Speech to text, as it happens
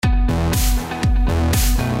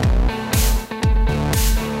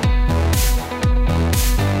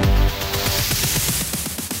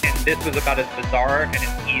this was about as bizarre and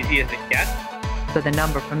as easy as it gets. So the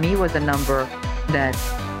number for me was a number that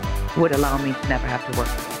would allow me to never have to work.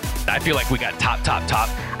 I feel like we got top.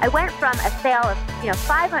 I went from a sale of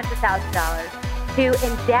 $500,000 to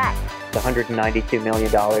in debt. $192 million.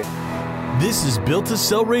 This is Built to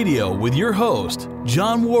Sell Radio with your host,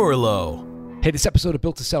 John Warrillow. Hey, this episode of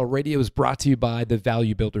Built to Sell Radio is brought to you by the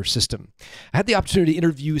Value Builder System. I had the opportunity to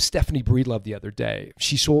interview Stephanie Breedlove the other day.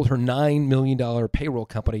 She sold her $9 million payroll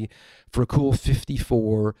company for a cool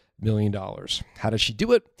 $54 million. How did she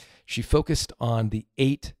do it? She focused on the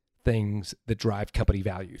 8 things that drive company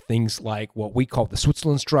value. Things like what we call the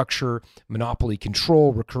Switzerland structure, monopoly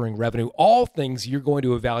control, recurring revenue, all things you're going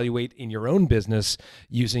to evaluate in your own business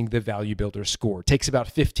using the Value Builder score. It takes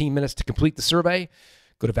about 15 minutes to complete the survey.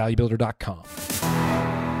 Go to valuebuilder.com.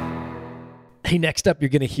 Hey, next up, you're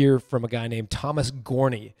going to hear from a guy named Thomas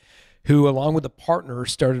Gorney, who, along with a partner,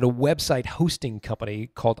 started a website hosting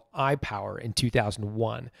company called iPower in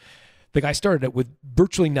 2001. The guy started it with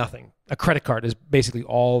virtually nothing. A credit card is basically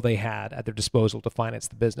all they had at their disposal to finance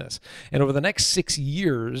the business. And over the next 6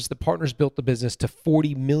 years, the partners built the business to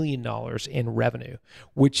 $40 million in revenue,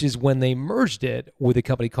 which is when they merged it with a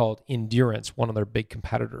company called Endurance, one of their big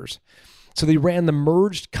competitors. So they ran the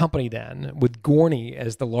merged company then with Gorney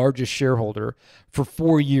as the largest shareholder for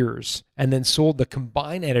 4 years, and then sold the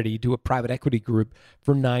combined entity to a private equity group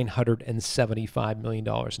for $975 million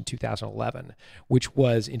in 2011, which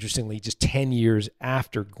was, interestingly, just 10 years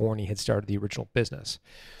after Gorney had started the original business.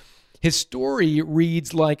 His story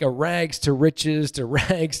reads like a rags to riches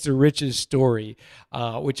story,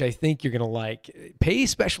 which I think you're going to like. Pay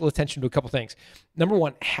special attention to a couple things. Number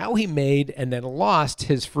one, how he made and then lost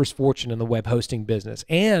his first fortune in the web hosting business,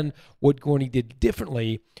 and what Gorney did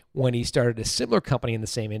differently when he started a similar company in the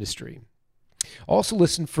same industry. Also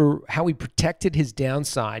listen for how he protected his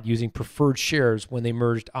downside using preferred shares when they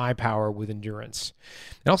merged iPower with Endurance.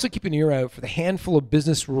 And also keep an ear out for the handful of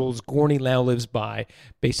business rules Gorney now lives by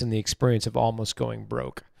based on the experience of almost going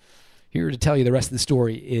broke. Here to tell you the rest of the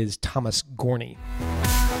story is Thomas Gorney.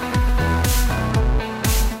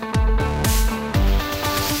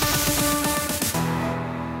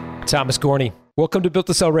 Thomas Gorney, welcome to Built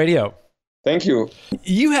to Sell Radio. Thank you.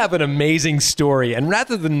 You have an amazing story, and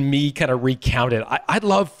rather than me kind of recount it, I'd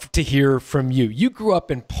love to hear from you. You grew up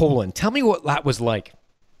in Poland. Tell me what that was like.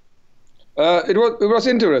 It was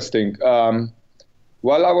interesting.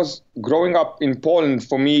 While I was growing up in Poland,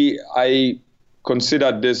 for me, I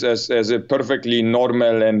considered this as a perfectly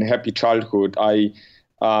normal and happy childhood. I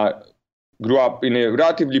grew up in a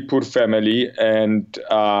relatively poor family,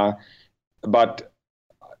 but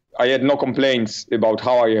I had no complaints about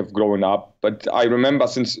how I have grown up, but I remember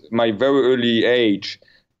since my very early age,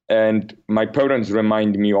 and my parents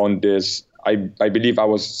remind me on this, I believe I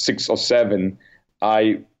was 6 or 7,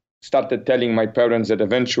 I started telling my parents that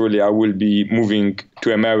eventually I will be moving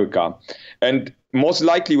to America. And most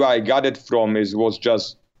likely where I got it from was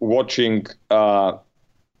just watching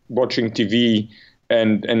TV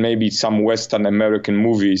and maybe some Western American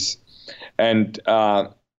movies. And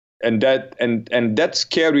that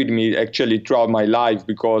carried me actually throughout my life,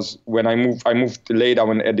 because when I moved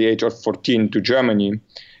later at the age of 14 to Germany,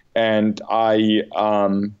 and I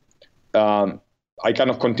kind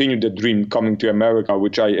of continued the dream coming to America,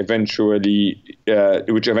 which eventually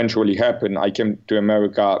happened. I came to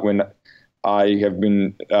America when I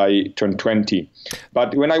turned 20.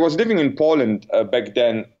 But when I was living in Poland back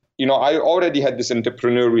then, I already had this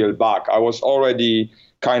entrepreneurial bug. I was already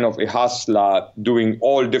kind of a hustler, doing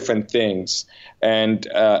all different things, and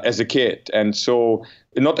as a kid. And so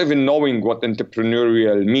not even knowing what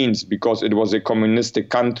entrepreneurial means, because it was a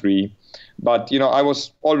communistic country. But, I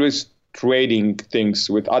was always trading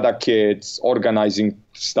things with other kids, organizing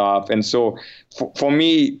stuff. And so for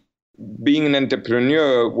me, being an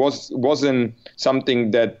entrepreneur wasn't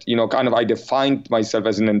something that, kind of I defined myself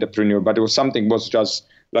as an entrepreneur, but it was just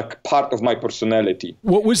like part of my personality.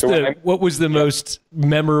 What was the most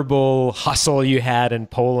memorable hustle you had in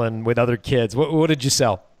Poland with other kids? What did you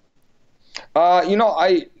sell?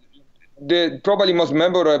 The probably most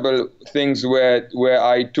memorable things where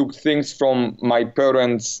I took things from my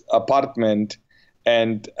parents' apartment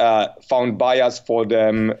and found buyers for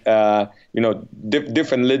them,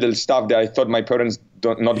 different little stuff that I thought my parents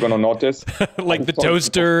not going to notice. Like the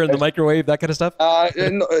toaster and the microwave, that kind of stuff?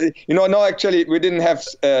 No, actually, we didn't have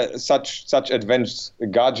such advanced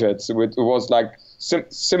gadgets. It was like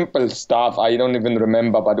simple stuff. I don't even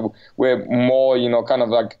remember, but we're more, kind of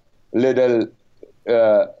like little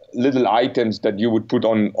items that you would put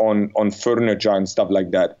on furniture and stuff like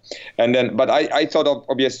that. And then, but I thought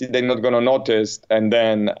obviously they're not going to notice, and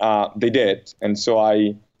then they did. And so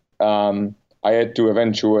I I had to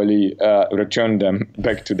eventually return them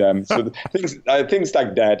back to them. So things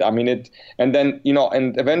like that. I mean, and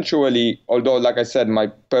eventually, although, like I said, my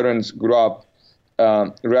parents grew up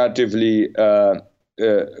relatively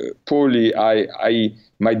poorly.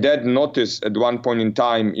 My dad noticed at one point in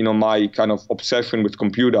time, my kind of obsession with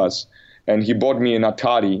computers, and he bought me an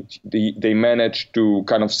Atari. They managed to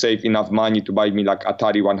kind of save enough money to buy me like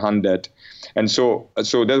Atari 100, and so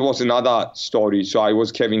that was another story. So I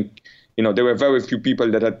was having, there were very few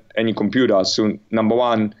people that had any computers. So number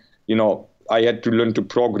one, I had to learn to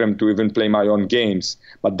program to even play my own games.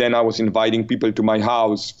 But then I was inviting people to my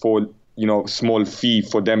house for small fee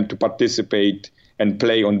for them to participate and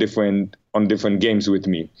play on different games with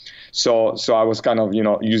me. So I was kind of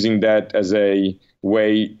using that as a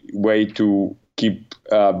way to keep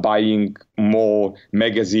buying more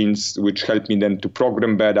magazines, which helped me then to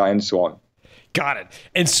program better and so on. Got it.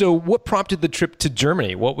 And so what prompted the trip to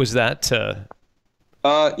Germany? What was that?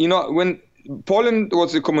 When Poland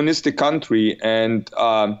was a communistic country, and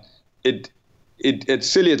it's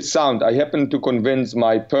silly it sounds, I happened to convince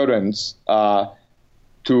my parents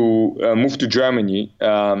to move to Germany,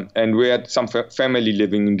 and we had some family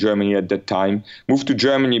living in Germany at that time. Moved to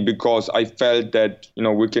Germany because I felt that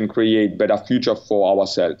we can create better future for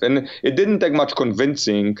ourselves, and it didn't take much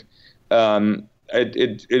convincing.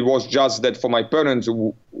 It was just that for my parents it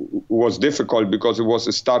was difficult because it was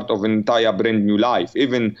the start of an entire brand new life.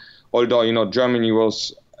 Even although Germany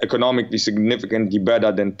was economically significantly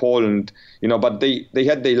better than Poland, but they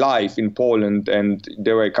had their life in Poland, and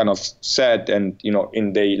they were kind of set and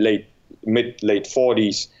in their mid late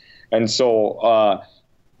 40s, and so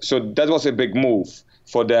that was a big move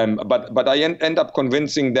for them. But I end up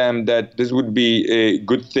convincing them that this would be a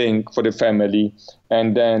good thing for the family,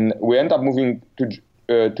 and then we end up moving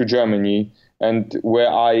to Germany, and where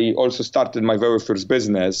I also started my very first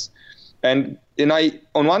business. And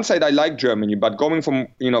on one side, I like Germany, but going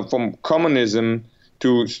from communism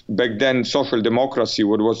to back then social democracy,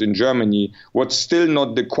 what was in Germany, was still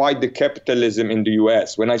not quite the capitalism in the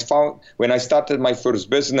US. When I started my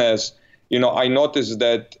first business, I noticed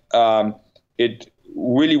that it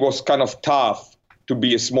really was kind of tough to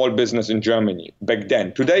be a small business in Germany back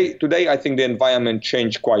then. Today, I think the environment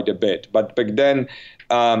changed quite a bit, but back then,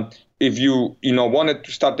 if you wanted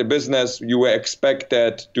to start a business, you were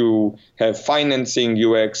expected to have financing, you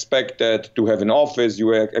were expected to have an office, you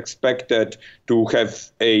were expected to have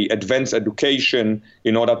a advanced education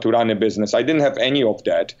in order to run a business. I didn't have any of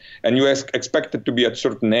that, and you were expected to be at a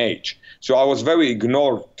certain age. So I was very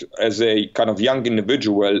ignored as a kind of young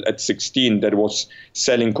individual at 16 that was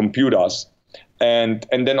selling computers. And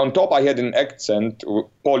then on top, I had an accent,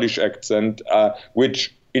 Polish accent,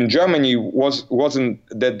 which in Germany wasn't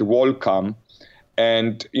that welcome,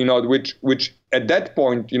 and which at that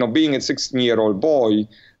point, being a 16-year-old boy,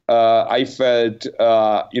 I felt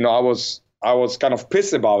I was kind of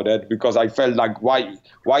pissed about it, because I felt like why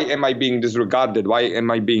am I being disregarded? Why am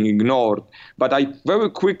I being ignored? But I very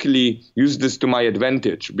quickly used this to my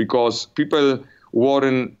advantage, because people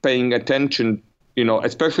weren't paying attention.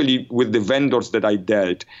 Especially with the vendors that I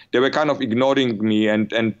dealt, they were kind of ignoring me,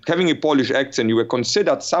 and having a Polish accent, you were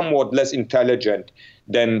considered somewhat less intelligent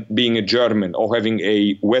than being a German or having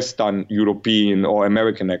a Western European or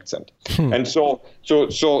American accent. And so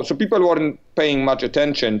people weren't paying much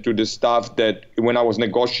attention to the stuff that when I was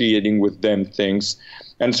negotiating with them things.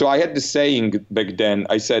 And so I had the saying back then,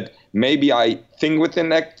 I said, maybe I think with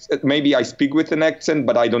an accent, maybe I speak with an accent,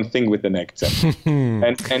 but I don't think with an accent.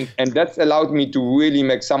 and that's allowed me to really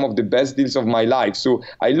make some of the best deals of my life. So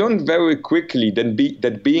I learned very quickly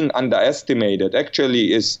that being underestimated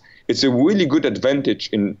actually it's a really good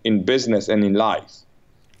advantage in business and in life.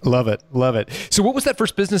 Love it. So what was that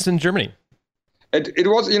first business in Germany? It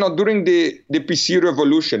was, during the PC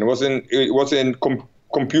revolution. It was in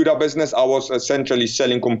computer business. I was essentially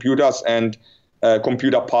selling computers and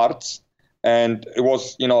computer parts, and it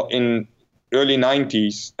was in early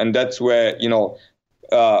 90s, and that's where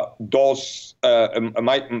DOS,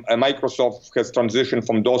 Microsoft has transitioned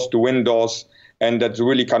from DOS to Windows, and that's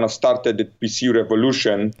really kind of started the PC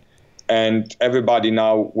revolution. And everybody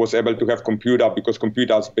now was able to have computer because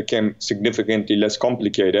computers became significantly less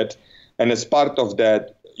complicated. And as part of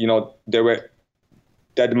that,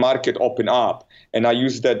 that market opened up, and I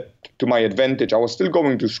used that to my advantage. I was still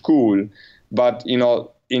going to school, but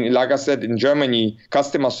like I said, in Germany,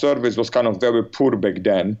 customer service was kind of very poor back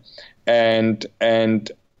then, and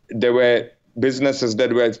there were businesses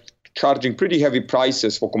that were charging pretty heavy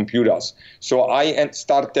prices for computers. So I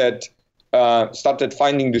started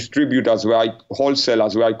finding distributors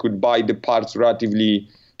wholesalers where I could buy the parts relatively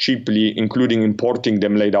cheaply, including importing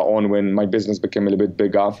them later on when my business became a little bit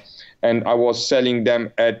bigger. And I was selling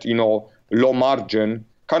them at, low margin,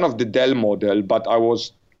 kind of the Dell model, but I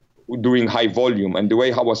was doing high volume. And the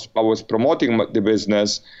way I was promoting the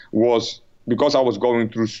business was because I was going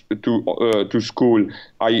to school.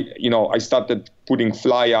 I started putting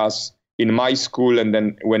flyers in my school, and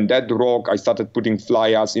then when that broke, I started putting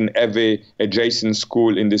flyers in every adjacent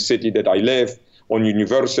school in the city that I live, on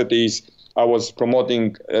universities. I was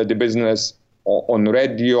promoting the business on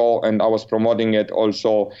radio, and I was promoting it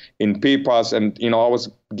also in papers, and I was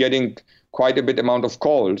getting quite a bit amount of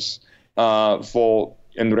calls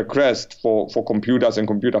and requests for computers and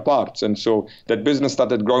computer parts. And so that business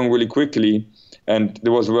started growing really quickly, and it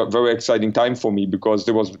was a very exciting time for me because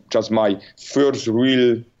it was just my first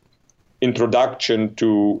real introduction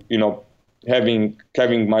to having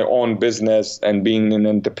my own business and being an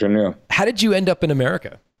entrepreneur. How did you end up in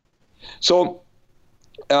America? So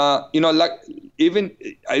even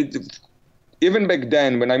back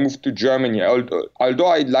then when I moved to Germany, although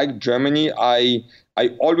I liked Germany, I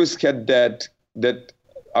always had that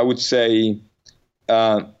I would say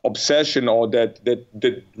obsession, or that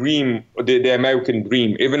dream, the American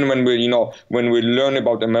dream. Even when we learn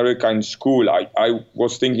about America in school, I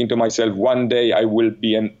was thinking to myself, one day I will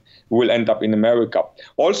end up in America.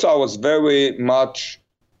 Also, I was very much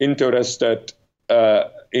interested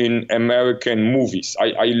in American movies.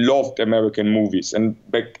 I loved American movies. And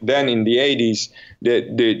back then in the 80s,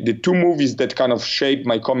 the two movies that kind of shaped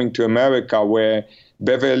my coming to America were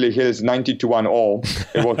Beverly Hills 90210.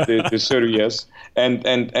 It was the series, and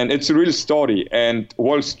it's a real story, and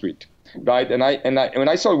Wall Street, right? And when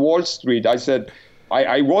I saw Wall Street, I said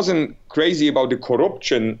I wasn't crazy about the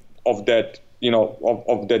corruption of that,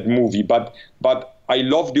 of that movie, but I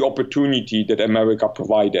loved the opportunity that America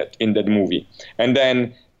provided in that movie. And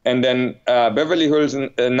then Beverly Hills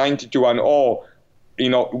 90210,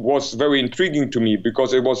 was very intriguing to me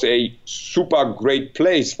because it was a super great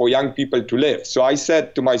place for young people to live. So I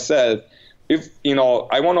said to myself, if,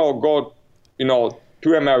 I want to go,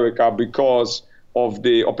 to America because of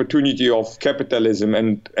the opportunity of capitalism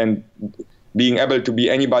and being able to be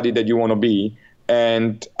anybody that you want to be.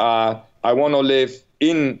 And I want to live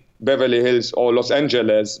in Beverly Hills or Los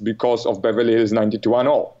Angeles because of Beverly Hills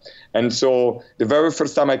 90210. And so the very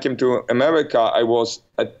first time I came to America, I was,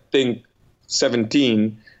 I think,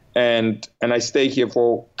 17, and I stayed here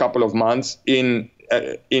for a couple of months in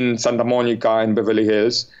Santa Monica and Beverly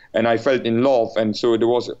Hills, and I fell in love. And so it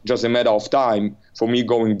was just a matter of time for me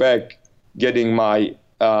going back, getting my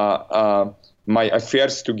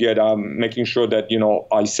affairs together, making sure that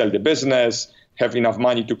I sell the business, have enough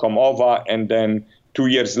money to come over, and then 2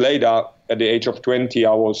 years later, at the age of 20,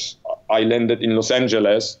 I landed in Los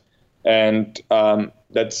Angeles, and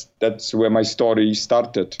that's where my story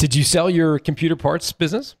started. Did you sell your computer parts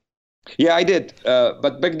business? Yeah, I did.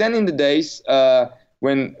 But back then in the days,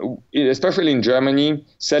 when, especially in Germany,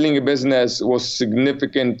 selling a business was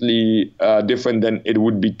significantly different than it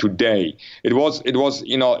would be today. It was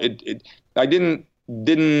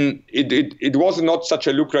not such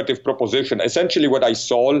a lucrative proposition. Essentially, what I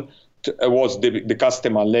sold was the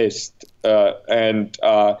customer list. And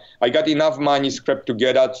I got enough money scraped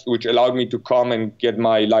together, which allowed me to come and get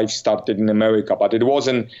my life started in America. But it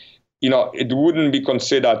wasn't, it wouldn't be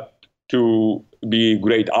considered to be a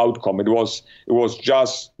great outcome. It was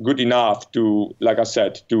just good enough to, like I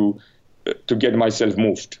said, to get myself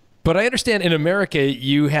moved. But I understand in America,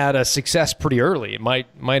 you had a success pretty early. My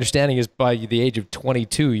understanding is by the age of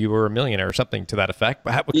 22, you were a millionaire or something to that effect.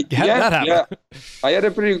 How did that happen? Yeah, I had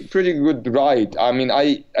a pretty good ride. I mean,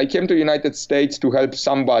 I came to the United States to help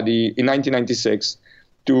somebody in 1996,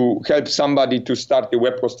 to help somebody to start a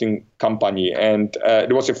web hosting company. And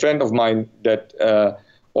there was a friend of mine that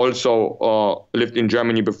also lived in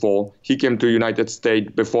Germany before. He came to the United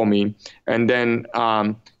States before me. And then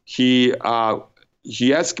he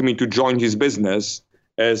asked me to join his business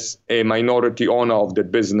as a minority owner of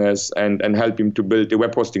that business and help him to build a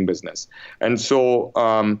web hosting business. And so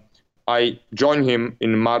I joined him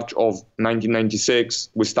in March of 1996.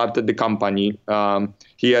 We started the company.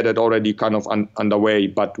 He had it already kind of underway,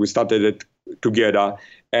 but we started it together.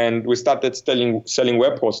 And we started selling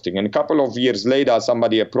web hosting. And a couple of years later,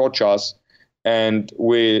 somebody approached us, and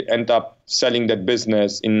we end up selling that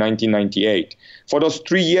business in 1998. For those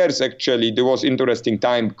 3 years, actually, there was interesting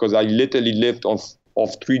time because I literally lived off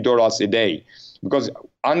 $3 a day. Because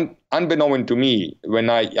unbeknown to me, when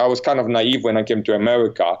I was kind of naive when I came to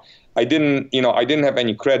America, I didn't have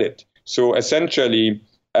any credit. So essentially,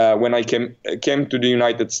 when I came to the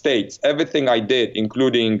United States. Everything I did,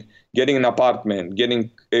 including getting an apartment, getting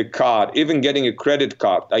a car, even getting a credit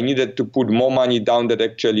card, I needed to put more money down than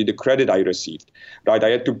actually the credit I received, right? I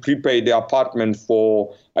had to prepay the apartment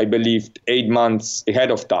for, I believe, 8 months ahead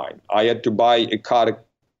of time. I had to buy a car,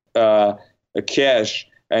 a cash,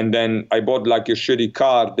 and then I bought like a shitty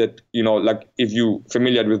car that, like if you're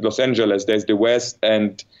familiar with Los Angeles, there's the West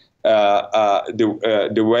and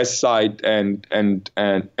the west side and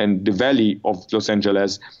the valley of Los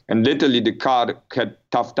Angeles, and literally the car had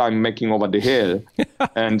tough time making over the hill,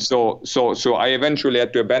 and so I eventually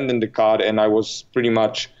had to abandon the car, and I was pretty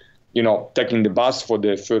much, taking the bus for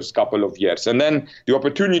the first couple of years, and then the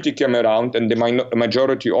opportunity came around, and the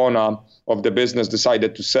majority owner of the business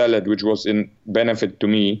decided to sell it, which was in benefit to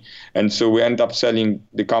me, and so we ended up selling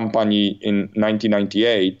the company in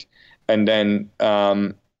 1998, and then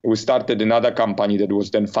we started another company that was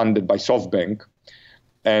then funded by SoftBank.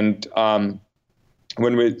 And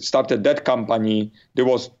when we started that company, there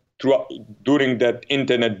was, during that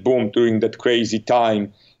internet boom, during that crazy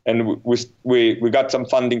time, and we got some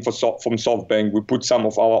funding from SoftBank. We put some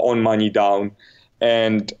of our own money down.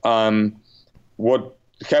 And what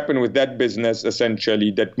happened with that business, essentially,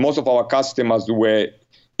 that most of our customers were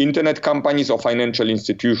internet companies or financial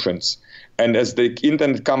institutions. And as the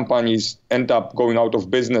internet companies end up going out of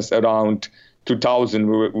business around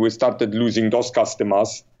 2000, we started losing those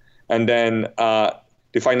customers. And then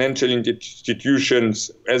the financial institutions,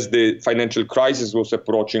 as the financial crisis was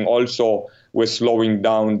approaching, also were slowing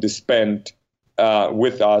down the spend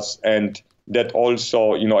with us. And that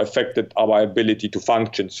also, affected our ability to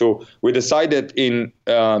function. So we decided in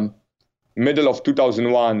middle of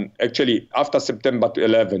 2001, actually after September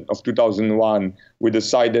 11 of 2001, we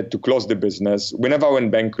decided to close the business. We never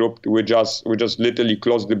went bankrupt. We just literally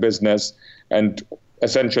closed the business, and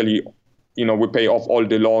essentially, we pay off all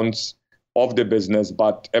the loans of the business,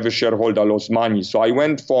 but every shareholder lost money. So I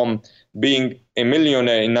went from being a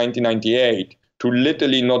millionaire in 1998 to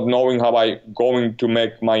literally not knowing how I'm going to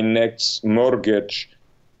make my next mortgage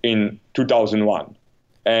in 2001.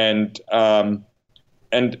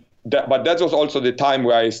 But that was also the time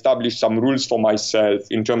where I established some rules for myself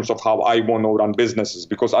in terms of how I want to run businesses.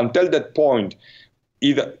 Because until that point,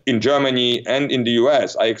 either in Germany and in the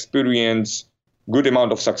US, I experienced good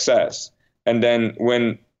amount of success. And then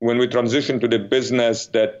when we transitioned to the business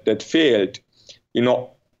that failed,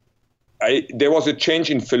 there was a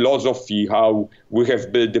change in philosophy, how we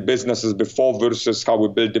have built the businesses before versus how we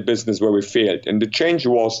built the business where we failed. And the change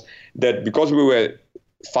was that because we were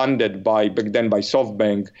funded back then by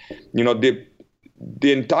SoftBank,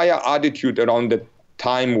 the entire attitude around that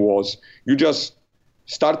time was, you just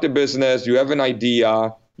start a business, you have an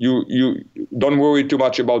idea, you don't worry too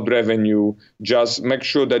much about revenue, just make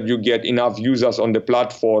sure that you get enough users on the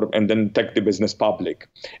platform and then take the business public.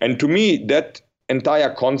 And to me, that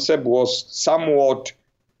entire concept was somewhat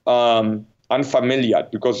unfamiliar,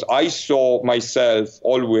 because I saw myself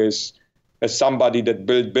always as somebody that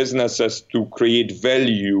built businesses to create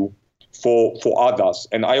value for others.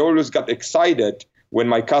 And I always got excited when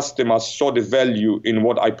my customers saw the value in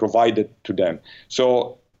what I provided to them.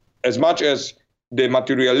 So as much as the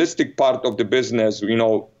materialistic part of the business,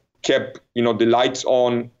 kept, the lights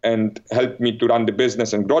on and helped me to run the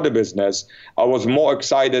business and grow the business, I was more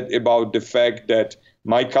excited about the fact that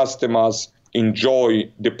my customers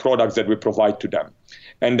enjoy the products that we provide to them.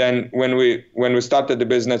 And then when we started the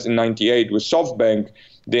business in 98 with SoftBank,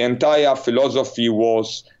 the entire philosophy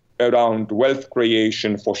was around wealth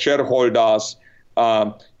creation for shareholders,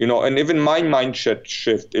 and even my mindset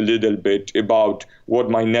shift a little bit about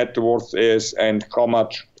what my net worth is and how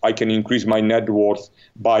much I can increase my net worth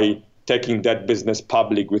by taking that business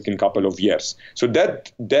public within a couple of years. So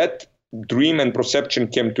that dream and perception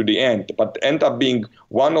came to the end, but ended up being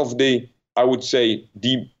one of the, I would say,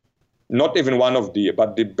 not even one of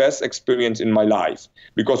but the best experience in my life,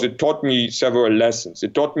 because it taught me several lessons.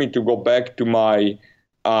 It taught me to go back to my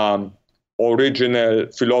original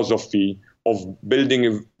philosophy of building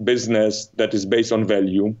a business that is based on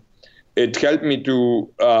value. It helped me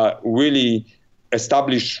to really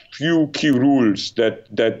establish few key rules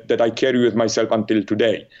that I carry with myself until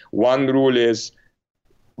today. One rule is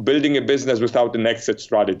building a business without an exit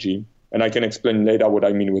strategy, and I can explain later what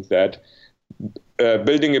I mean with that.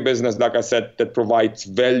 Building a business, like I said, that provides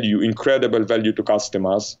value, incredible value to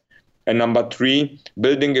customers. And number 3,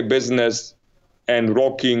 building a business and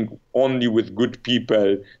working only with good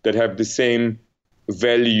people that have the same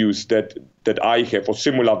values that I have, or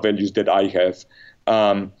similar values that I have.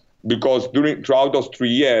 Because throughout those 3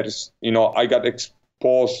 years, I got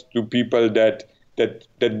exposed to people that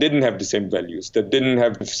that didn't have the same values, that didn't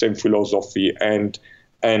have the same philosophy and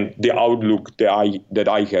the outlook that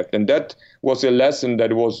I had. And that was a lesson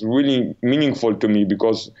that was really meaningful to me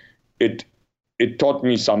because it taught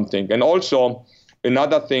me something. And also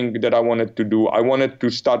another thing that I wanted to do, I wanted to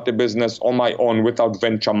start a business on my own without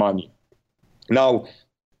venture money. Now,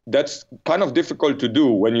 that's kind of difficult to do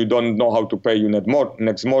when you don't know how to pay your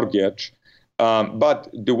next mortgage. But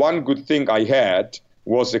the one good thing I had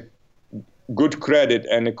was a good credit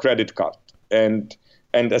and a credit card. And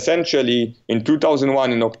essentially, in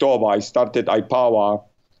 2001, in October, I started iPower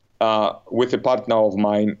with a partner of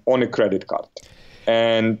mine on a credit card.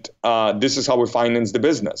 And this is how we financed the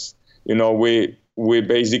business. You know, we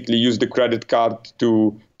basically used the credit card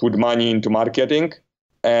to put money into marketing.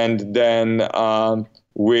 And then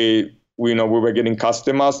we were getting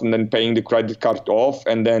customers and then paying the credit card off,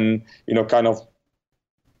 and then, kind of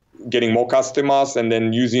getting more customers and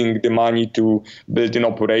then using the money to build an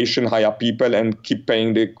operation, hire people, and keep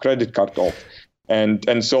paying the credit card off. And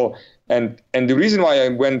the reason why I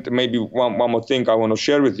went, maybe one more thing I want to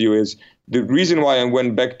share with you is the reason why I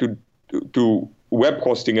went back to web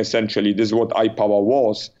hosting, essentially, this is what iPower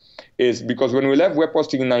was, is because when we left web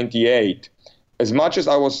hosting in 98, as much as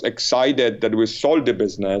I was excited that we sold the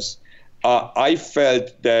business, I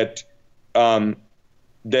felt that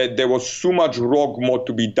that there was so much more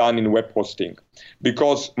to be done in web hosting,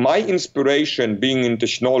 because my inspiration being in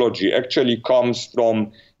technology actually comes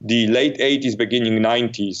from the late 80s, beginning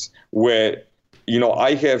 90s, where,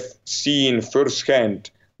 I have seen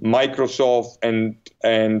firsthand Microsoft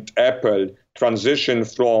and Apple transition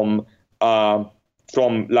from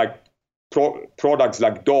products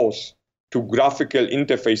like DOS to graphical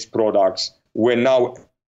interface products, where now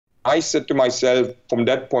I said to myself from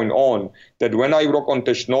that point on that when I work on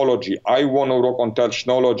technology, I want to work on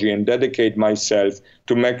technology and dedicate myself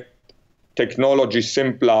to make technology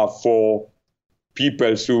simpler for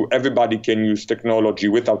people so everybody can use technology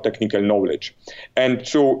without technical knowledge. And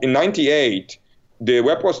so in 98, the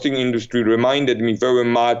web hosting industry reminded me very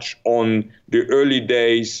much on the early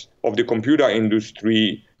days of the computer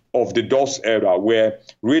industry of the DOS era, where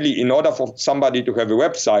really in order for somebody to have a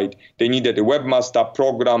website, they needed a webmaster,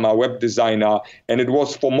 programmer, web designer, and it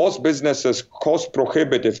was for most businesses cost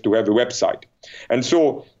prohibitive to have a website. And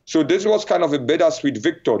so this was kind of a bittersweet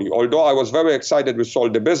victory. Although I was very excited we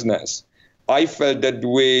sold the business, I felt that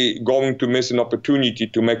we're going to miss an opportunity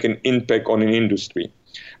to make an impact on an industry.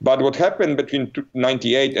 But what happened between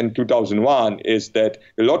 98 and 2001 is that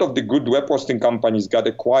a lot of the good web hosting companies got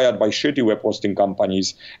acquired by shitty web hosting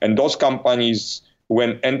companies. And those companies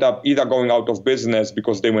end up either going out of business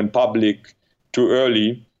because they went public too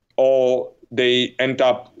early, or they end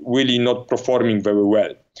up really not performing very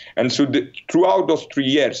well. And so throughout those 3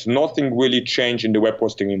 years, nothing really changed in the web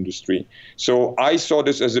hosting industry. So I saw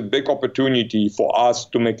this as a big opportunity for us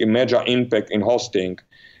to make a major impact in hosting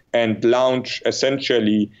and launch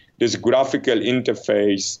essentially this graphical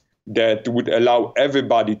interface that would allow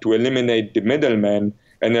everybody to eliminate the middleman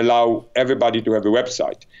and allow everybody to have a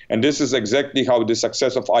website. And this is exactly how the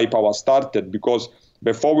success of iPower started, because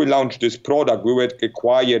before we launched this product, we were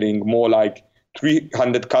acquiring more like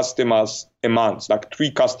 300 customers a month, like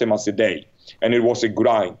 3 customers a day. And it was a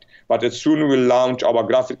grind. But as soon as we launched our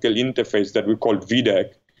graphical interface that we called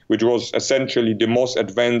VDEC, which was essentially the most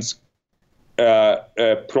advanced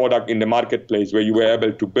product in the marketplace, where you were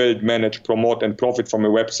able to build, manage, promote, and profit from a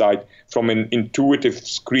website from an intuitive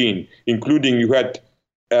screen, including you had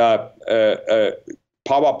power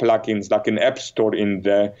plugins like an app store in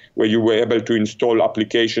there, where you were able to install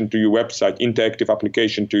application to your website, interactive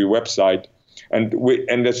application to your website. And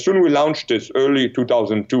as soon as we launched this early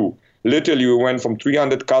 2002, literally we went from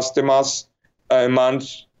 300 customers a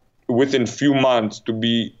month within few months to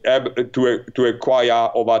be able to acquire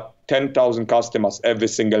over 10,000 customers every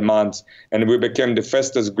single month, and we became the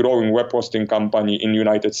fastest growing web hosting company in the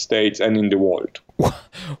United States and in the world.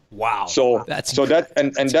 Wow! That's it was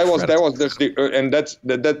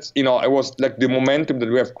like the momentum that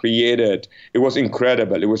we have created. It was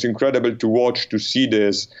incredible. It was incredible to watch, to see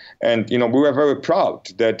this, and we were very proud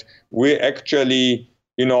that we actually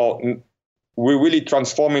we really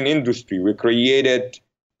transforming industry. We created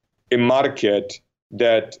a market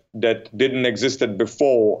that didn't existed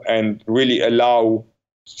before, and really allow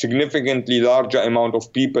significantly larger amount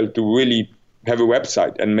of people to really have a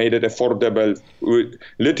website, and made it affordable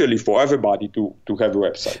literally for everybody to have a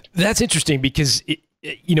website. That's interesting, because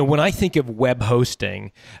when I think of web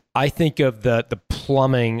hosting, I think of the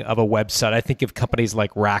plumbing of a website. I think of companies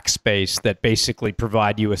like Rackspace that basically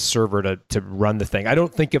provide you a server to run the thing. I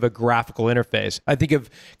don't think of a graphical interface. I think of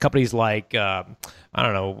companies like, Wix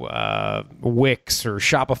or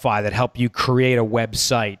Shopify that help you create a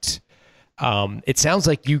website. It sounds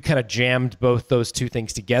like you kind of jammed both those two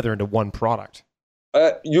things together into one product.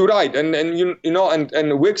 You're right, and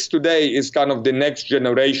Wix today is kind of the next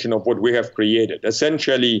generation of what we have created.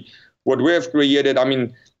 Essentially, what we have created,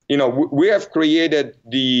 we have created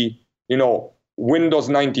the Windows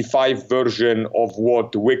 95 version of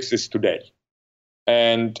what Wix is today,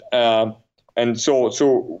 and so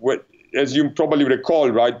as you probably recall,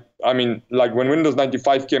 right? I mean, like when Windows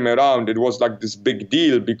 95 came around, it was like this big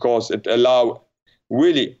deal because it allowed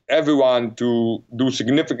really everyone to do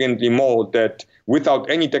significantly more that without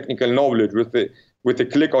any technical knowledge, with a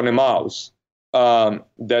click on a mouse,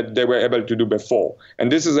 that they were able to do before. And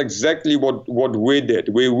this is exactly what we did.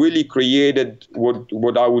 We really created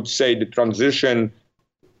what I would say the transition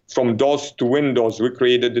from DOS to Windows. We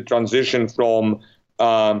created the transition from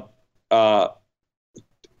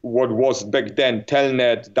what was back then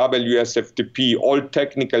Telnet, WSFTP, all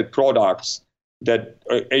technical products, that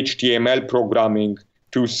HTML programming,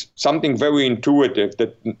 to something very intuitive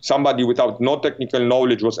that somebody without no technical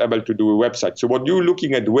knowledge was able to do a website. So when you're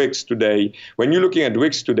looking at Wix today,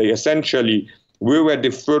 essentially we were the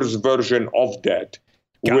first version of that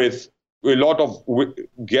with a lot of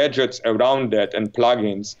gadgets around that and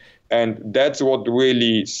plugins. And that's what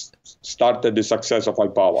really started the success of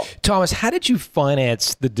iPower. Thomas, how did you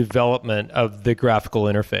finance the development of the graphical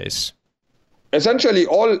interface? Essentially,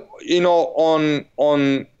 all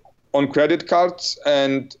on credit cards,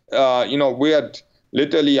 and we had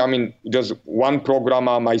literally, there's one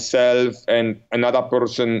programmer, myself, and another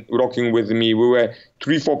person working with me. We were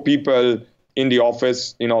 3-4 people in the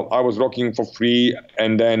office. I was working for free,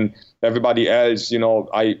 and then everybody else,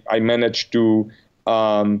 I managed to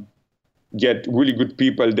get really good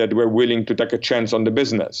people that were willing to take a chance on the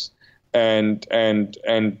business. And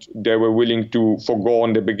they were willing to forgo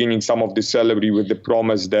in the beginning some of the salary with the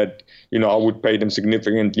promise that I would pay them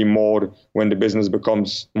significantly more when the business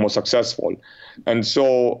becomes more successful. And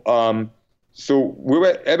so we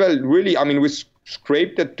were able really, we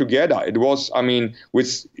scraped it together. It was,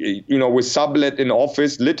 we sublet an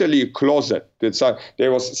office, literally a closet.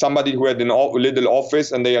 There was somebody who had a little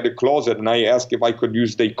office and they had a closet, and I asked if I could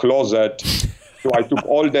use the closet. So I took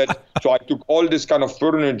all that. So I took all this kind of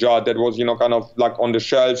furniture that was, kind of like on the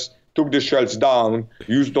shelves, took the shelves down,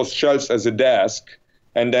 used those shelves as a desk,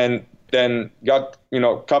 and then got,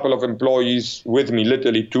 a couple of employees with me,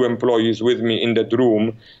 literally 2 employees with me in that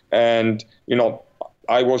room. And,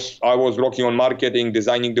 I was working on marketing,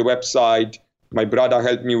 designing the website. My brother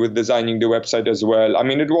helped me with designing the website as well.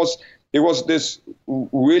 It was this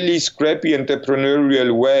really scrappy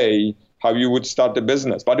entrepreneurial way how you would start a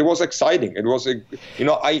business, but it was exciting. It was, one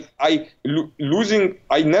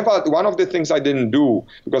of the things I didn't do,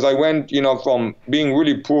 because I went, from being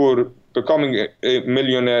really poor, becoming a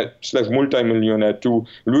millionaire / multimillionaire, to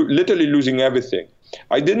literally losing everything.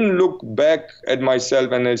 I didn't look back at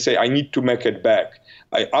myself and I say, I need to make it back.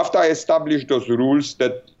 After I established those rules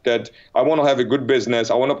that I want to have a good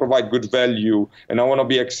business, I want to provide good value, and I want to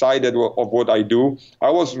be excited of what I do,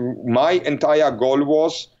 my entire goal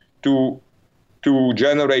was to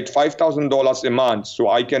generate $5,000 a month so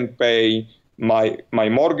I can pay my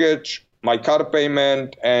mortgage, my car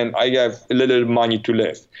payment, and I have a little money to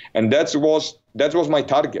live. And that was my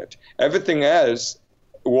target. Everything else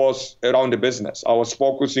was around the business. I was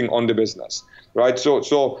focusing on the business, right?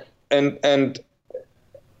 So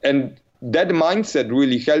and that mindset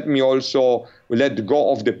really helped me also let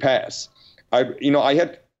go of the past. I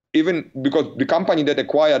had, even because the company that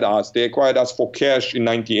acquired us, they acquired us for cash in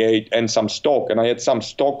 98 and some stock. And I had some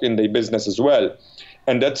stock in the business as well.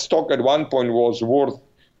 And that stock at one point was worth,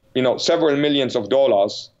 several millions of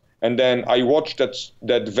dollars. And then I watched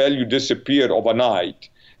that value disappear overnight.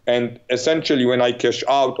 And essentially when I cashed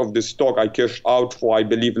out of the stock, I cashed out for, I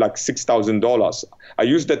believe, like $6,000. I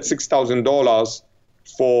used that $6,000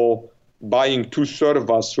 for buying 2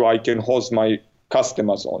 servers so I can host my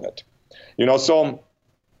customers on it. So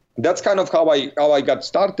that's kind of how I got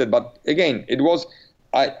started. But again, it was,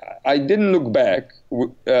 I didn't look back,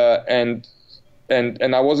 and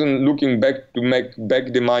I wasn't looking back to make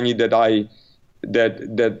back the money that I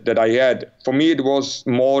had. For me, it was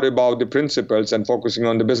more about the principles and focusing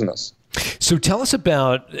on the business. So tell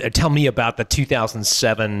me about the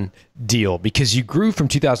 2007 deal, because you grew from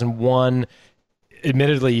 2001.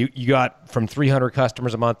 Admittedly, you got from 300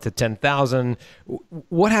 customers a month to 10,000.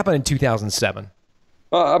 What happened in 2007?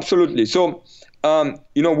 Absolutely. So,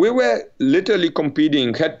 we were literally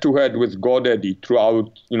competing head-to-head with GoDaddy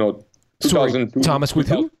throughout, 2002. Sorry, Thomas, with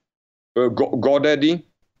who? GoDaddy.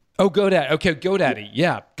 Oh, GoDaddy. Okay, GoDaddy.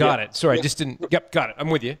 Yeah, got it. Sorry, I just didn't. Yep, got it. I'm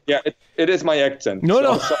with you. Yeah, it is my accent.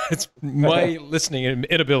 No, it's my listening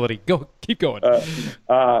inability. Keep going.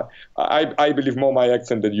 I believe more my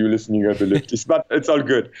accent than you listening abilities, but it's all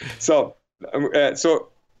good. So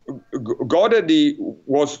GoDaddy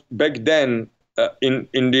was back then in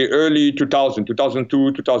the early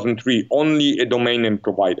 2002, 2003, only a domain name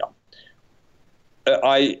provider.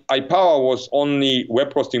 iPower was only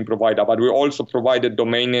web hosting provider, but we also provided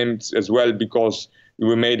domain names as well because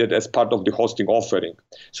we made it as part of the hosting offering.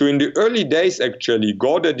 So in the early days, actually,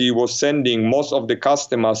 GoDaddy was sending most of the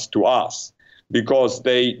customers to us because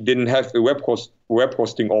they didn't have a web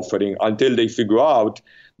hosting offering until they figure out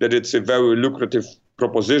that it's a very lucrative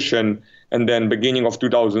proposition. And then beginning of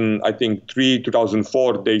 2003,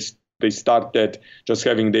 2004, they started just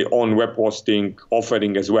having their own web hosting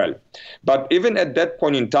offering as well. But even at that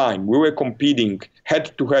point in time, we were competing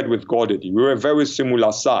head-to-head with GoDaddy. We were very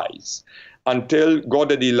similar size until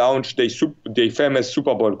GoDaddy launched their famous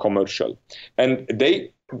Super Bowl commercial. And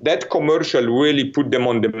that commercial really put them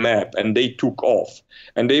on the map, and they took off.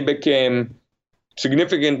 And they became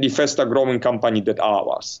significantly faster growing company than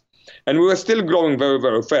ours. And we were still growing very,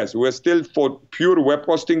 very fast. We were still, for pure web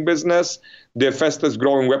hosting business, the fastest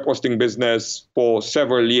growing web hosting business for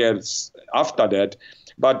several years after that.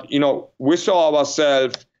 But, we saw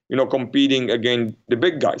ourselves, competing against the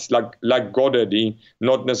big guys like GoDaddy,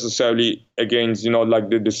 not necessarily against, like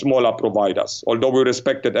the smaller providers, although we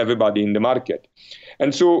respected everybody in the market.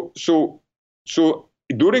 And so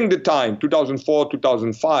during the time, 2004,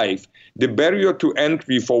 2005, the barrier to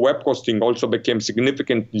entry for web hosting also became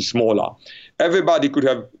significantly smaller. Everybody could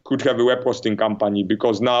have a web hosting company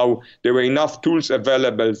because now there were enough tools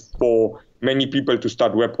available for many people to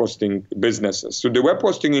start web hosting businesses. So the web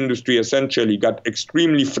hosting industry essentially got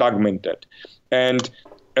extremely fragmented. And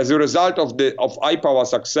as a result of iPower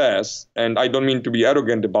success, and I don't mean to be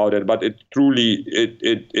arrogant about it, but it truly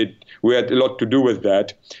we had a lot to do with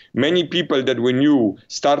that. Many people that we knew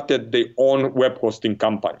started their own web hosting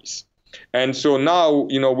companies, and so now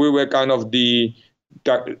we were kind of the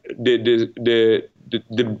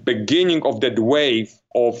beginning of that wave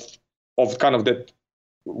of kind of that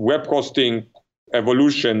web hosting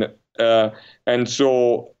evolution, and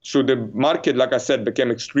so the market, like I said,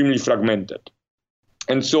 became extremely fragmented.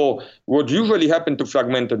 And so what usually happened to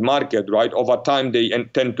fragmented market, right, over time they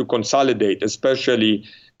tend to consolidate, especially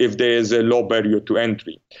if there is a low barrier to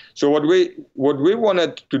entry. So what we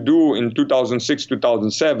wanted to do in 2006,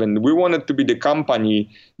 2007, we wanted to be the company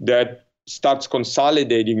that starts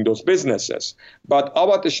consolidating those businesses. But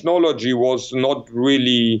our technology was not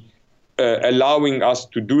really allowing us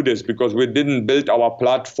to do this because we didn't build our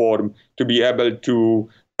platform to be able to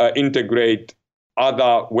integrate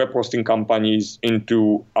other web hosting companies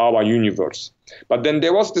into our universe. But then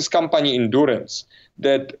there was this company, Endurance,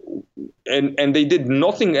 and they did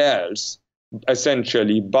nothing else,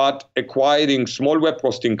 essentially, but acquiring small web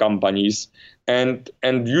hosting companies and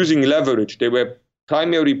using leverage. They were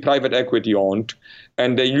primarily private equity owned,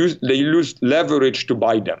 and they used leverage to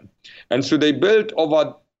buy them. And so they built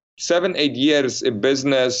over 7-8 years a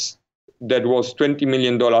business that was $20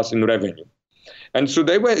 million in revenue. And so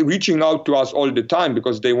they were reaching out to us all the time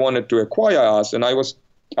because they wanted to acquire us. And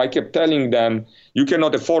I kept telling them, you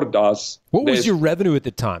cannot afford us. What was your revenue at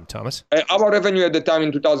the time, Thomas? Our revenue at the time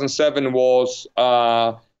in 2007 was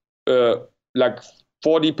like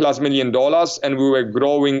 $40+ million, and we were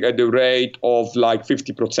growing at the rate of like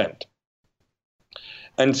 50%.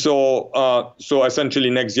 And so essentially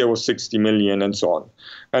next year was 60 million and so on.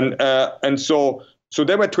 And so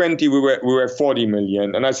they were 20, we were 40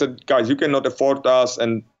 million. And I said, guys, you cannot afford us.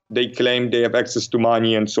 And they claimed they have access to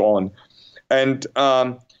money and so on. And,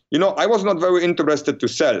 I was not very interested to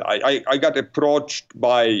sell. I got approached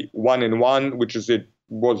by 1&1, which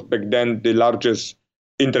was back then the largest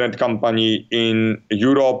internet company in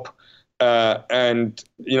Europe. And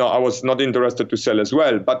I was not interested to sell as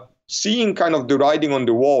well. But seeing kind of the writing on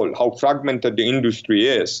the wall, how fragmented the industry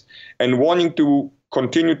is, and wanting to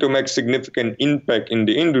continue to make significant impact in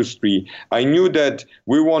the industry, I knew that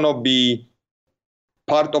we want to be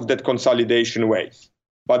part of that consolidation wave.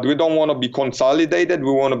 But we don't want to be consolidated,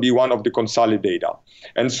 we want to be one of the consolidator.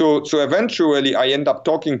 And so eventually I end up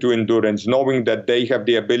talking to Endurance, knowing that they have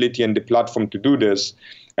the ability and the platform to do this.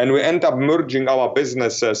 And we end up merging our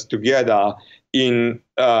businesses together in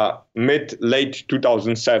late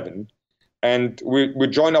 2007. And we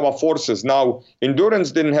joined our forces. Now,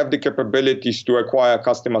 Endurance didn't have the capabilities to acquire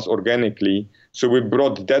customers organically, so we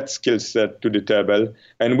brought that skill set to the table.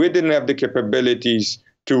 And we didn't have the capabilities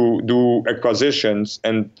to do acquisitions,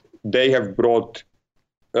 and they have brought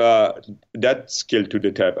that skill to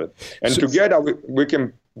the table. And together, we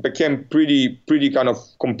became pretty kind of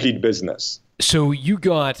complete business. So you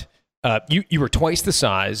got... you were twice the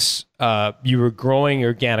size. You were growing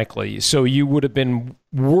organically, so you would have been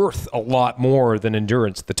worth a lot more than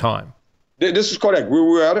Endurance at the time. This is correct. We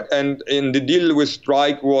were, and in the deal with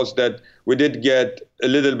Strike was that we did get a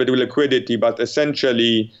little bit of liquidity, but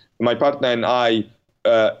essentially my partner and I,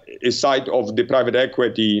 aside of the private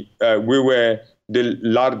equity, we were the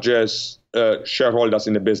largest shareholders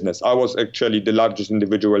in the business. I was actually the largest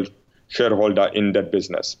individual shareholder in that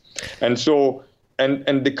business, and so.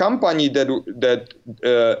 And the company that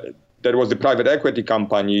was the private equity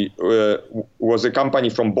company was a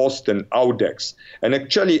company from Boston, Audex. And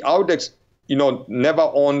actually, Audex,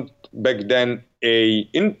 never owned back then a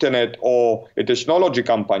internet or a technology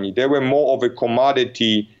company. They were more of a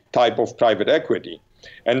commodity type of private equity.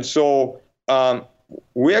 And so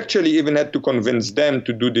we actually even had to convince them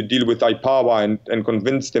to do the deal with iPower and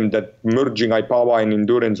convince them that merging iPower and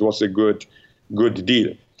Endurance was a good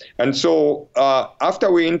deal. And so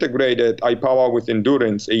after we integrated iPower with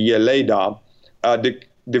Endurance a year later,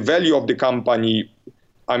 the value of the company,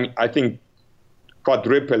 I think,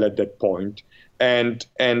 quadrupled at that point. And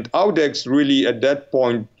Audex really at that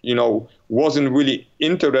point, wasn't really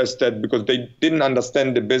interested because they didn't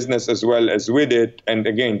understand the business as well as we did. And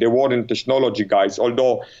again, they weren't technology guys,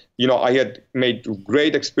 although, I had made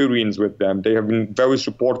great experience with them. They have been very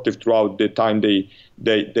supportive throughout the time they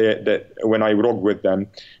when I worked with them.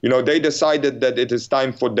 They decided that it is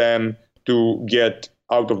time for them to get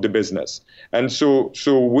out of the business. And so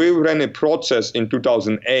we ran a process in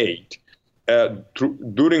 2008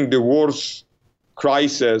 during the worst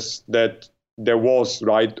crisis that there was,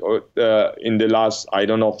 right, in the last,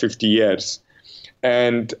 50 years.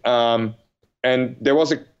 And there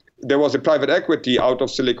was a private equity out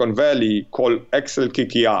of Silicon Valley called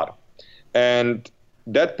XLKKR. And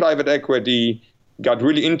that private equity got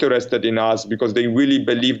really interested in us because they really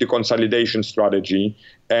believed the consolidation strategy,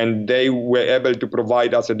 and they were able to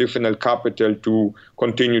provide us additional capital to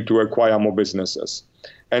continue to acquire more businesses.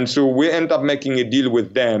 And so we ended up making a deal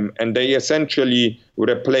with them, and they essentially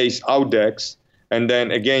replaced Audex. And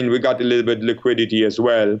then again, we got a little bit liquidity as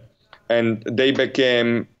well. And they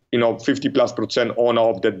became, 50+% owner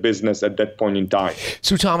of that business at that point in time.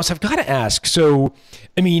 So Thomas, I've got to ask, you're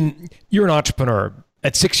an entrepreneur.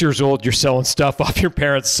 At 6 years old, you're selling stuff off your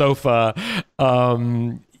parents' sofa.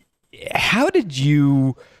 How did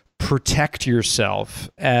you protect yourself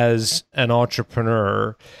as an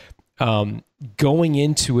entrepreneur going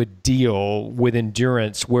into a deal with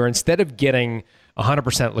Endurance where instead of getting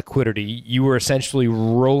 100% liquidity, you were essentially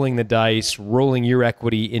rolling the dice, rolling your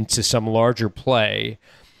equity into some larger play?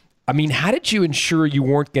 How did you ensure you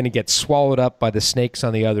weren't going to get swallowed up by the snakes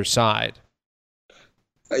on the other side?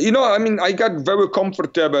 I got very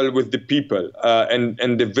comfortable with the people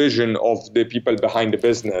and the vision of the people behind the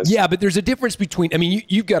business. Yeah, but there's a difference between,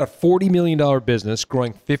 you've got a $40 million business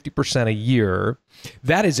growing 50% a year.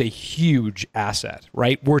 That is a huge asset,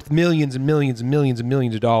 right? Worth millions and millions and millions and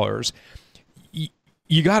millions of dollars.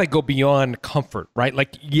 You got to go beyond comfort, right?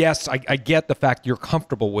 Like, yes, I get the fact you're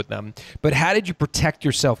comfortable with them, but how did you protect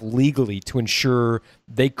yourself legally to ensure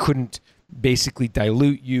they couldn't basically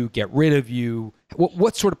dilute you, get rid of you?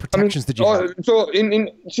 What sort of protections did you have? So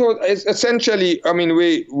essentially,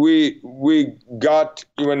 we got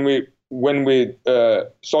when we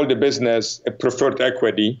sold the business a preferred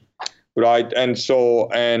equity, right? And so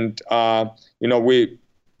we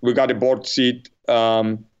got a board seat.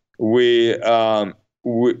 We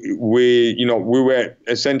were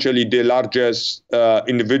essentially the largest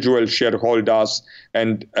individual shareholders,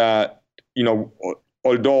 and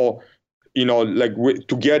although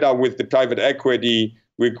together with the private equity,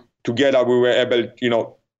 we were able,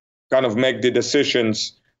 kind of make the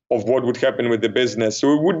decisions of what would happen with the business.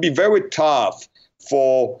 So it would be very tough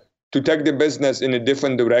to take the business in a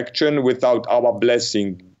different direction without our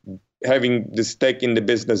blessing, having the stake in the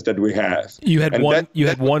business that we have. You had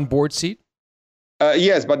one board seat?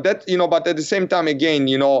 Yes, but but at the same time, again,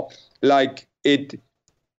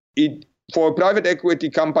 for a private equity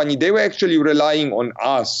company, they were actually relying on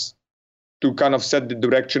us to kind of set the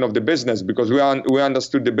direction of the business because we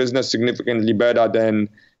understood the business significantly better than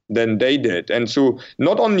than they did. And so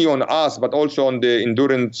not only on us, but also on the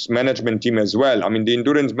endurance management team as well. I mean, the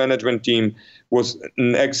endurance management team was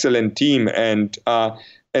an excellent team. And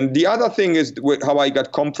the other thing is how I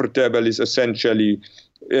got comfortable is essentially,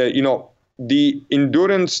 the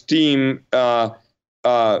endurance team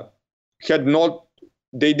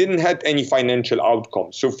they didn't have any financial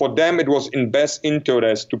outcomes. So for them, it was in best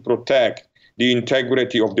interest to protect the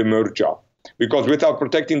integrity of the merger, because without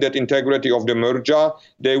protecting that integrity of the merger,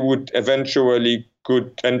 they would eventually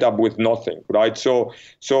could end up with nothing, right? So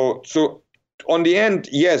on the end,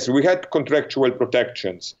 yes, we had contractual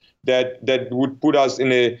protections that would put us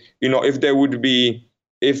in a, if there would be,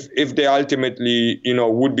 if they ultimately,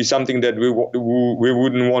 would be something that we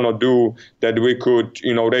wouldn't want to do, that we could,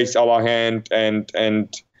 raise our hand and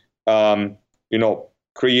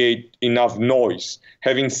create enough noise.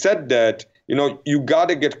 Having said that, you got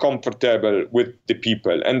to get comfortable with the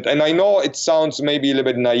people. And I know it sounds maybe a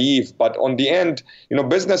little bit naive, but on the end,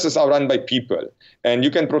 businesses are run by people, and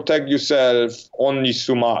you can protect yourself only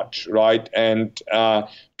so much, right? And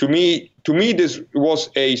to me, this was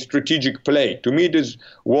a strategic play. To me, this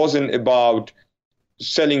wasn't about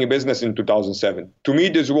selling a business in 2007. To me,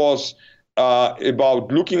 this was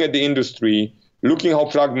about looking at the industry, looking how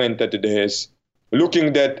fragmented it is,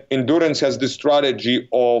 looking that Endurance has the strategy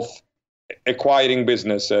of acquiring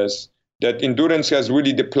businesses, that Endurance has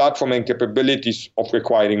really the platform and capabilities of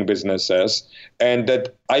acquiring businesses, and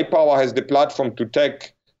that iPower has the platform to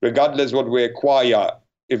take, regardless what we acquire,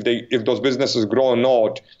 if those businesses grow or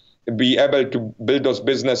not, be able to build those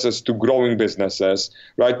businesses to growing businesses,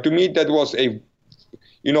 right? To me, that was a,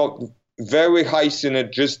 very high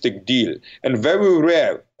synergistic deal, and very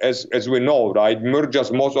rare, as we know, right?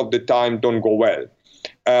 Mergers most of the time don't go well.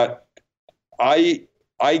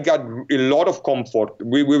 I got a lot of comfort.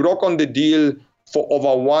 We worked on the deal for over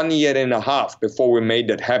 1.5 years before we made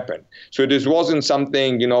that happen. So this wasn't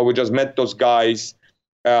something, we just met those guys,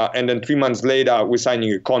 and then 3 months later, we're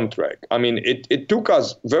signing a contract. I mean, it took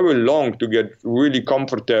us very long to get really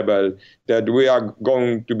comfortable that we are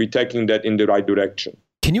going to be taking that in the right direction.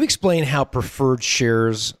 Can you explain how preferred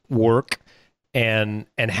shares work and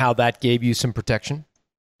how that gave you some protection?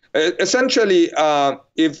 Essentially,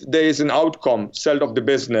 if there is an outcome, sale of the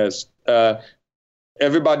business,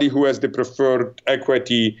 everybody who has the preferred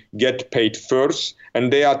equity get paid first.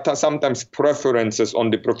 And there are sometimes preferences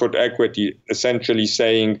on the preferred equity, essentially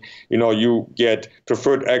saying, you get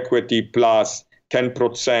preferred equity plus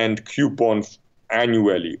 10% coupon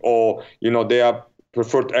annually. Or, there are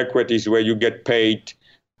preferred equities where you get paid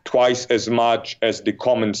twice as much as the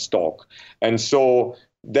common stock. And so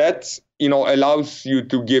that's, allows you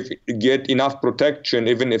to get enough protection,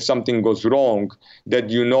 even if something goes wrong, that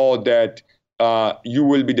that you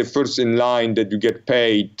will be the first in line that you get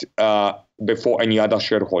paid before any other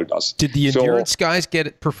shareholders. Did the Endurance guys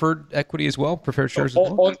get preferred equity as well, preferred shares as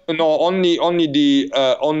well? No, only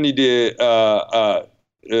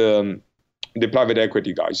the private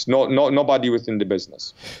equity guys. Nobody within the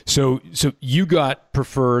business. So you got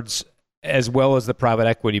preferreds as well as the private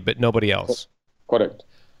equity, but nobody else. Correct.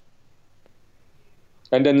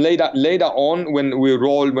 And then later on, when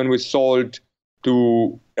we sold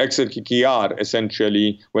to XLKKR,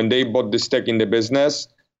 essentially, when they bought the stake in the business,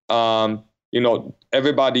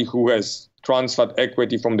 everybody who has transferred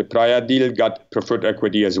equity from the prior deal got preferred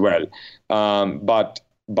equity as well. But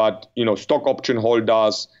stock option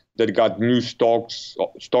holders that got new stock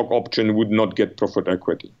option would not get preferred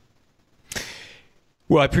equity.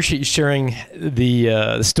 Well, I appreciate you sharing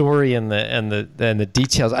the story and the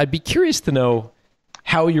details. I'd be curious to know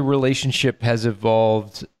how your relationship has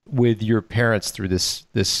evolved with your parents through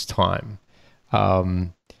this time.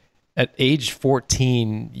 At age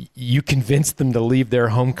 14, you convinced them to leave their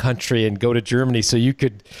home country and go to Germany so you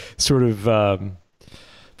could sort of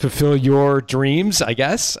fulfill your dreams, I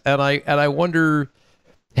guess. And I wonder,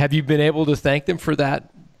 have you been able to thank them for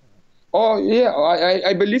that? Oh yeah,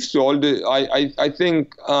 I believe so. I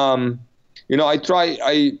think I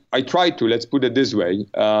try to. Let's put it this way.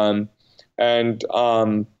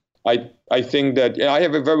 I think that I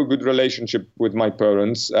have a very good relationship with my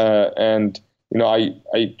parents, and I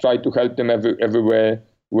try to help them everywhere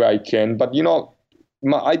where I can. But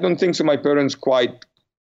I don't think so. My parents quite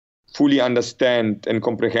fully understand and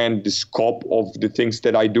comprehend the scope of the things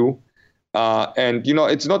that I do. And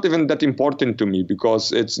it's not even that important to me,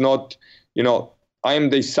 because it's not, I am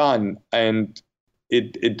their son, and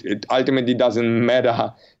it ultimately doesn't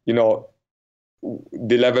matter,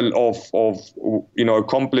 the level of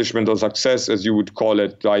accomplishment or success, as you would call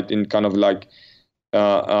it, right, in kind of like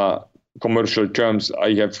commercial terms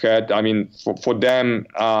I have had. I mean, for them,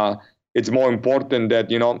 it's more important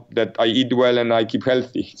that, you know, that I eat well and I keep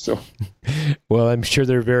healthy. So, well, I'm sure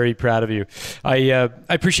they're very proud of you. I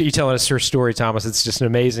appreciate you telling us your story, Thomas. It's just an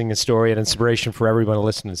amazing story and inspiration for everyone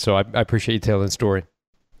listening. So I appreciate you telling the story.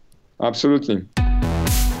 Absolutely.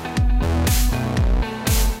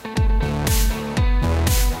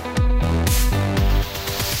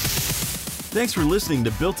 Thanks for listening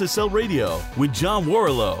to Built to Sell Radio with John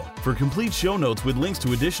Warrillow. For complete show notes with links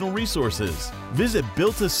to additional resources, visit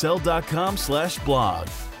builttosell.com/blog.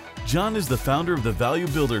 John is the founder of the Value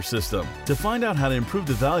Builder System. To find out how to improve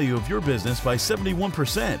the value of your business by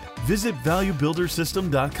 71%, visit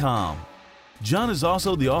valuebuildersystem.com. John is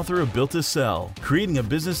also the author of Built to Sell, Creating a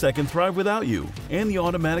Business That Can Thrive Without You, and The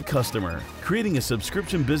Automatic Customer, Creating a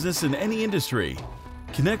Subscription Business in Any Industry.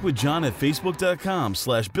 Connect with John at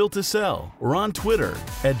facebook.com/built-to-sell or on Twitter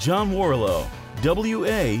at John Warrillow,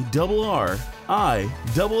 WARRILLOW.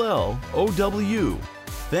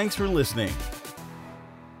 Thanks for listening.